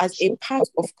Christ, as a part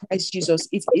of Christ Jesus,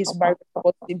 it is my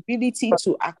responsibility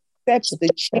to accept the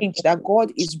change that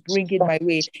God is bringing my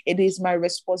way. It is my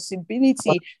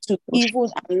responsibility to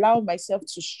even allow myself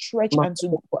to stretch and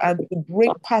to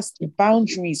break past the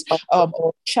boundaries of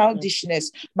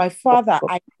childishness. My Father,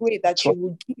 I pray that you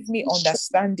will give me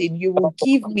understanding. You will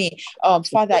give me,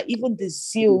 Father, even the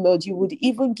zeal, Lord. You would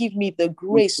even give me the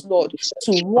grace, Lord,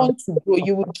 to want to grow.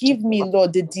 You will give me,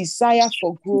 Lord, the desire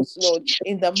for growth, Lord,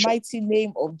 in the mighty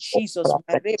name of Jesus.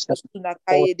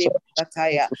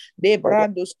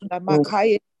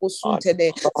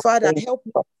 Father, help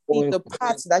me see the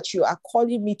path that you are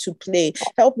calling me to play.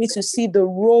 Help me to see the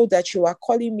role that you are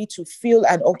calling me to fill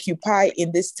and occupy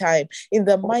in this time. In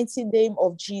the mighty name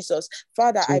of Jesus,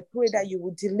 Father, I pray that you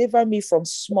will deliver me from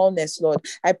smallness, Lord.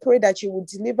 I pray that you will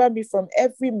deliver me from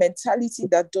every mentality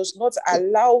that does not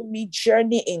allow me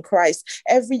journey in Christ.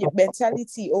 Every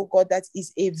mentality, oh God, that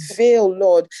is a veil,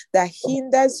 Lord, that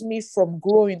hinders me from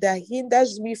growing, that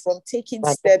hinders me from taking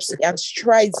steps and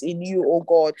strides in you, oh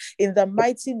God. In the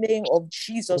mighty name of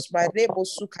Jesus, for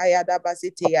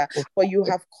you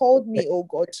have called me, oh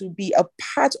God, to be a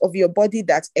part of your body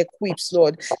that equips,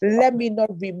 Lord. Let me not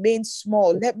remain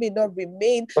small. Let me not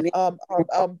remain a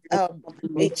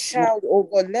child, oh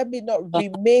God. Let me not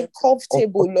remain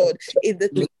comfortable, Lord, in the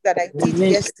things that I did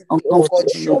yesterday, oh God.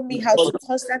 Show me how to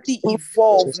constantly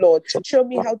evolve, Lord. Show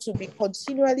me how to be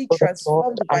continually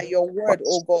transformed by your word,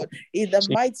 oh God. In the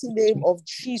mighty name of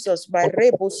Jesus, my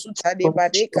rebo sutane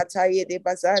barekataye de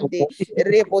bazande,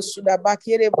 rebo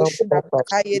sudabake rebo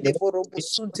shudabakaye de borobo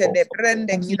suntene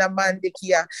brende kina mande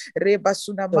kia, reba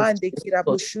sunamande kira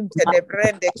bushunte ne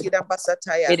brende kira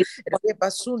basataya,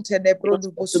 reba sunte ne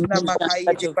brodu busuna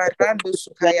makaye de barando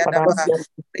sukaya daba,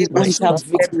 reba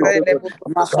sunte ne brende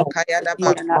burubu sukaya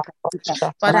daba.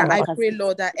 Father, I pray,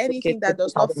 Lord, that anything that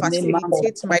does not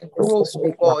facilitate my growth,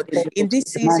 oh God, in this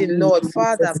season, Lord,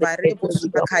 Father, Marebo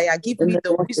Sunakaya, give me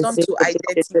the wisdom to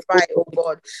identify, oh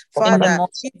God. Father,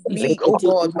 give me, oh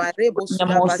God, Marebo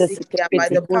Sunabazikia, by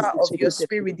the power of your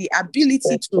spirit, the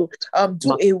ability to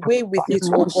do away with it,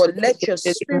 oh God. Let your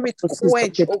spirit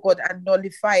quench, oh God, and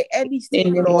nullify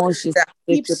anything, Lord, that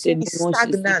keeps me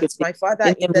stagnant, my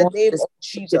Father, in the name of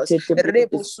Jesus.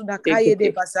 Rebo Sunakaye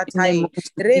de Basatai,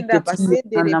 Renda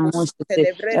Basende de Bosunte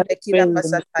de Brende Kira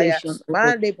Basataya,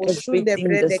 Mande Boshunde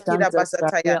Brende Kira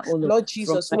Basataya. Lord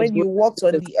Jesus, when you walked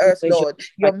on the earth, Lord,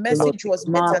 your message was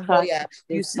metanoia.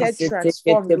 You said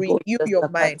transform, renew your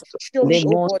mind. Show me,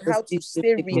 oh God, how to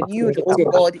stay renewed, oh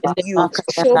God, in you.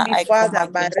 Show me, Father,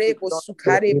 Marebo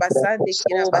Sukare Basande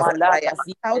Kira Basataya,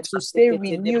 how to stay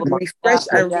renewed, refreshed,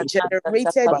 and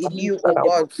regenerated in you, oh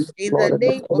God. In the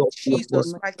name of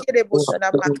Jesus, Makerebo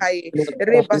Sunamakaye,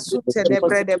 Reba Sunte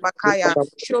Nebrede Bakaya.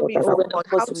 Show me, oh God,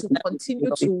 how to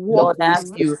continue to walk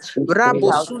with you.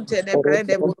 Rabo Sunte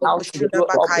Nebrede Burubushuna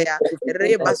Bakaya,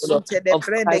 Reba Sunte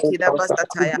Nebrede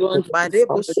Kidabasataya,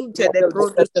 Marebo Sunte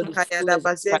Nebrodo Sukaya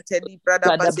Dabazente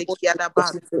Librada Basekia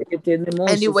Daba.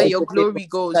 Anywhere your glory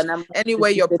goes,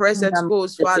 anywhere your presence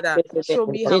goes, Father, show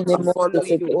me how to follow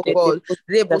you, oh God.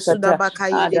 Rebo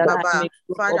Sudabakaye de Baba.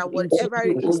 Father, whatever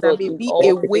it is that may be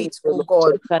a weight, oh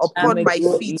God, upon my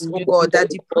feet, oh God, that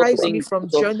deprives me from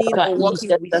journeying or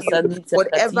walking with you,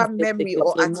 whatever memory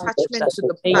or attachment to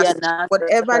the past,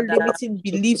 whatever limiting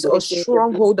beliefs or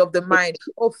stronghold of the mind,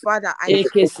 oh Father, I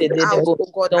pull it out,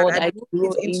 oh God, and I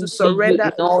move it into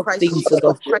surrender in Christ Jesus,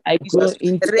 of Christ Jesus.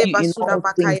 Reba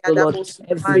Sudabakaya Dabo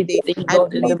Sudamande. I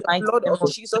plead the blood of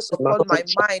Jesus upon my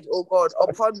mind, oh God,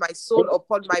 upon my soul,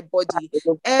 upon my body.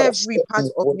 Every part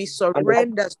of me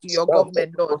surrenders to your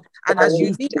government, Lord. And as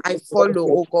you lead, I follow,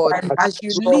 oh God. As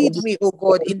you lead me, oh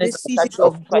God, in this season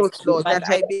of growth, Lord, that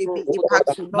I may be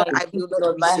impactful, Lord, I will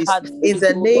not resist. In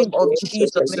the name of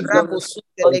Jesus. Rabo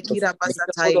Sunte Kira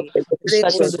Basatai.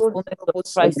 Rebo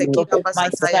Sunte Kira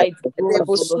Basatai.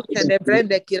 Rebo Sunte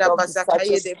Brende Kira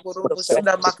Basakaye de Borobo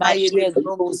Sunda Makaye de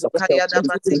Borobo Sukaya da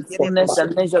Baseke de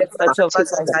Bosunte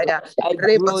Basataya.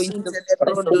 Reba Sunte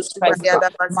Brondo Sukaya da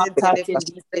Basente de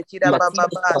Basute Kira Baba.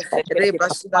 Reba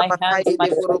Sunda Makaye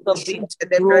de Borobo Sunte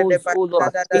de Brende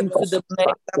Basada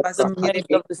da Basake de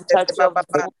Basute Baba.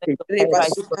 Reba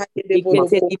Sukaye de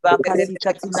Borobo de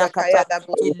Basakaya da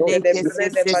Bosunte de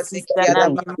Brende Basekia da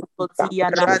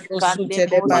Rado Sunte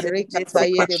de Barreka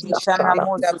Taye de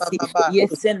Bosunte da Baba.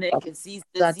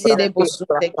 Zatele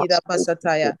Bosunte Kira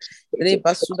Basataya.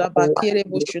 Reba Suda Bakire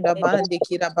Boshuna Mande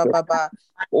Kira Baba.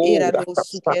 Era do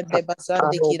Sukende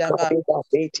Basande Kiraba.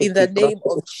 In the name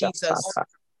of Jesus.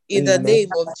 In the name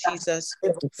of Jesus.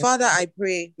 Father, I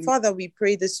pray. Father, we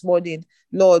pray this morning,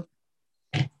 Lord,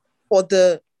 for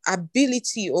the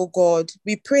ability, oh God.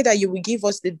 We pray that you will give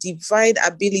us the divine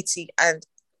ability and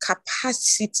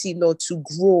capacity, Lord, to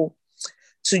grow,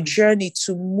 to journey,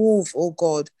 to move, oh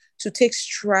God, to take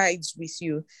strides with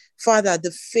you. Father,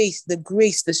 the faith, the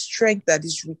grace, the strength that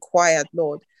is required,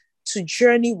 Lord, to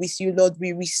journey with you, Lord.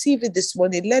 We receive it this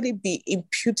morning. Let it be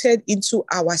imputed into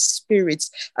our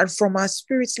spirits. And from our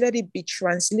spirits, let it be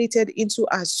translated into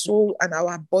our soul and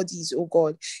our bodies, oh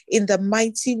God. In the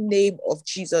mighty name of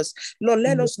Jesus. Lord,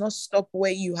 let us not stop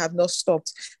where you have not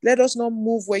stopped. Let us not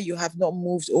move where you have not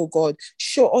moved, oh God.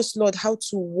 Show us, Lord, how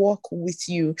to walk with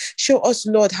you. Show us,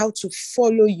 Lord, how to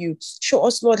follow you. Show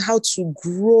us, Lord, how to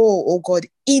grow, oh God,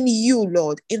 in you,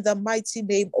 Lord, in the mighty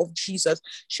name of Jesus.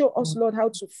 Show us, Lord, how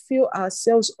to fill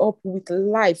ourselves up with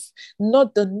life,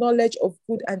 not the knowledge of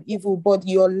good and evil, but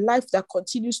your life that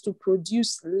continues to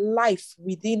produce life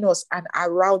within us and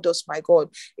around us, my God,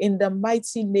 in the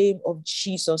mighty name of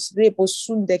Jesus.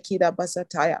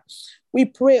 We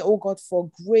pray, oh God,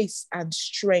 for grace and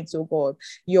strength, oh God.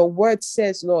 Your word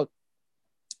says, Lord,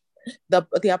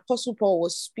 the Apostle Paul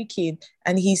was speaking,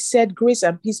 and he said, grace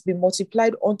and peace be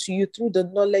multiplied unto you through the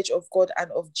knowledge of God and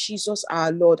of Jesus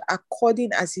our Lord,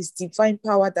 according as his divine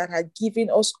power that had given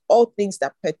us all things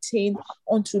that pertain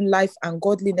unto life and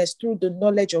godliness through the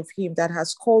knowledge of him that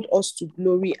has called us to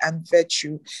glory and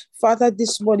virtue. Father,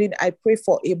 this morning I pray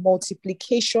for a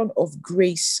multiplication of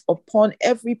grace upon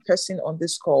every person on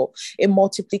this call, a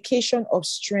multiplication of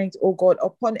strength, oh God,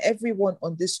 upon everyone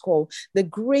on this call, the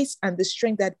grace and the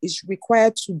strength that is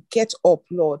required to get up,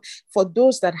 Lord, for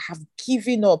those that have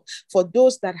given up, for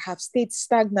those that have stayed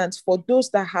stagnant, for those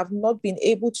that have not been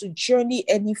able to journey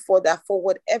any further for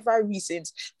whatever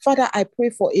reasons. Father, I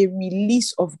pray for a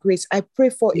release of grace. I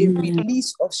pray for a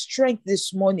release of strength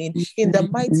this morning in the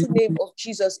mighty name of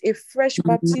Jesus, a fresh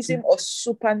baptism of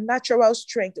supernatural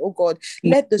strength, oh God.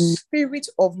 Let the spirit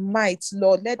of might,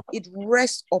 Lord, let it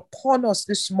rest upon us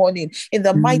this morning in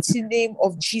the mighty name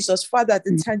of Jesus. Father,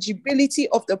 the tangibility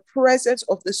of the presence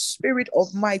of the spirit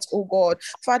of might, oh God.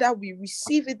 Father, we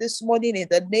receive it this morning in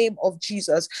the name of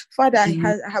Jesus. Father,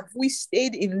 have we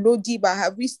stayed in Lodiba?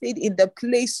 Have we stayed in the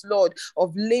place, Lord,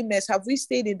 of lameness? Have we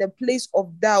stayed in the place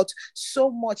of doubt so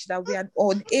much that we are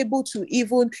unable to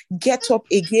even get up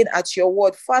again at your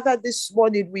word? Father, this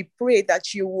morning we pray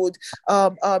that you would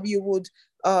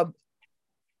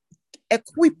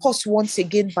equip us once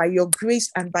again by your grace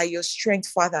and by your strength,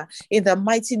 Father, in the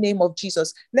mighty name of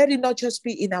Jesus. Let it not just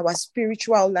be in our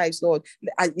spiritual lives, Lord.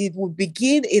 It will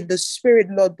begin in the spirit,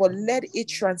 Lord, but let it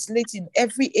translate in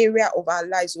every area of our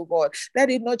lives, oh God. Let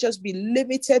it not just be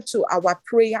limited to our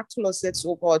prayer closets,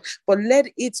 oh God, but let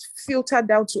it filter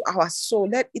down to our soul.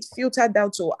 Let it filter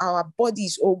down to our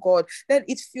bodies, oh God. Let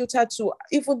it filter to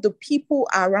even the people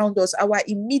around us, our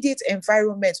immediate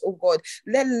environment, oh God.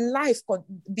 Let life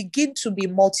begin to be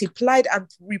multiplied and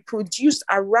reproduced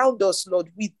around us, Lord,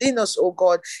 within us, oh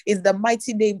God, in the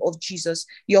mighty name of Jesus.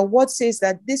 Your word says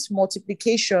that this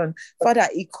multiplication, Father,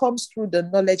 it comes through the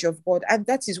knowledge of God. And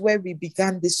that is where we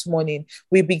began this morning.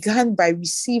 We began by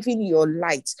receiving your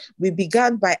light. We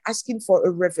began by asking for a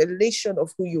revelation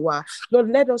of who you are. Lord,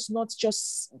 let us not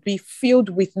just be filled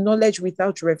with knowledge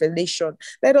without revelation.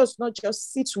 Let us not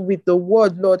just sit with the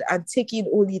word, Lord, and take in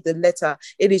only the letter.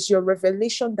 It is your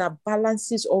revelation that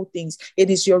balances all things. It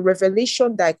is your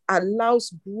revelation that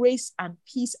allows grace and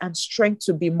peace and strength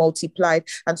to be multiplied.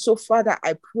 And so, Father,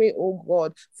 I pray, oh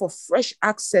God, for fresh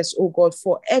access, oh God,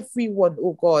 for everyone,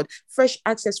 oh God, fresh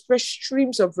access, fresh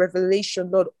streams of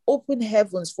revelation, Lord. Open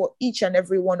heavens for each and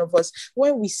every one of us.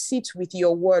 When we sit with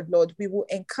your word, Lord, we will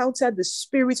encounter the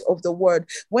spirit of the word.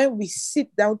 When we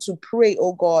sit down to pray,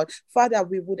 oh God, Father,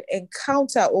 we would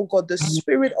encounter, oh God, the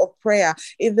spirit of prayer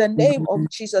in the name of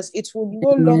Jesus. It will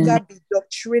no longer be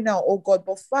doctrinal, oh God,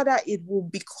 but Father, it will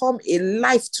become a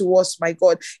life to us, my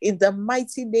God, in the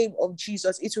mighty name of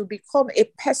Jesus. It will become a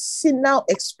personal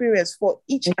experience for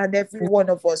each and every one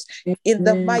of us in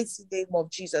the mighty name of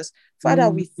Jesus. Father,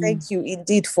 we thank you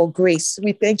indeed for grace.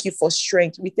 We thank you for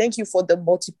strength. We thank you for the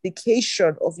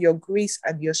multiplication of your grace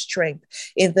and your strength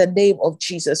in the name of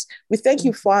Jesus. We thank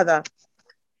you, Father,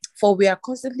 for we are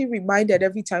constantly reminded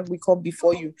every time we come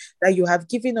before you that you have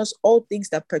given us all things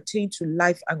that pertain to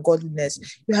life and godliness.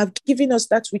 You have given us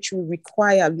that which we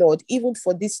require, Lord, even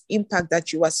for this impact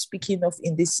that you are speaking of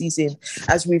in this season.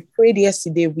 As we prayed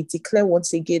yesterday, we declare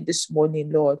once again this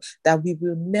morning, Lord, that we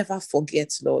will never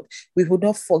forget, Lord. We will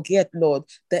not forget, Lord,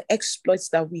 the exploits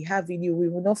that we have in you. We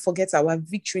will not forget our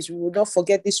victories. We will not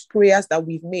forget these prayers that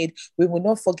we've made. We will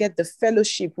not forget the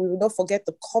fellowship. We will not forget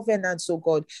the covenants, oh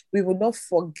God. We will not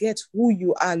forget who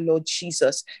you are, Lord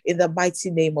Jesus, in the mighty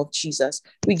name of Jesus.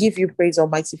 We give you praise,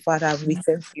 Almighty Father, and we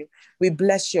thank you. We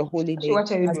bless your holy name.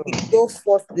 As we go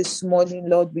forth this morning,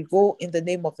 Lord, we go in the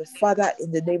name of the Father,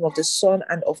 in the name of the Son,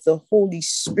 and of the Holy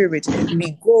Spirit.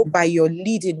 We go by your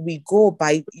leading. We go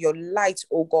by your light,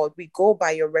 oh God. We go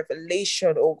by your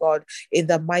revelation, oh God, in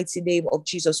the mighty name of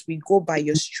Jesus. We go by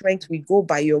your strength. We go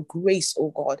by your grace,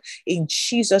 oh God. In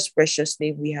Jesus' precious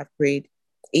name we have prayed.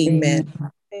 Amen.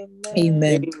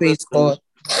 Amen. Praise God.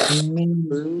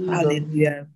 Amen. Hallelujah.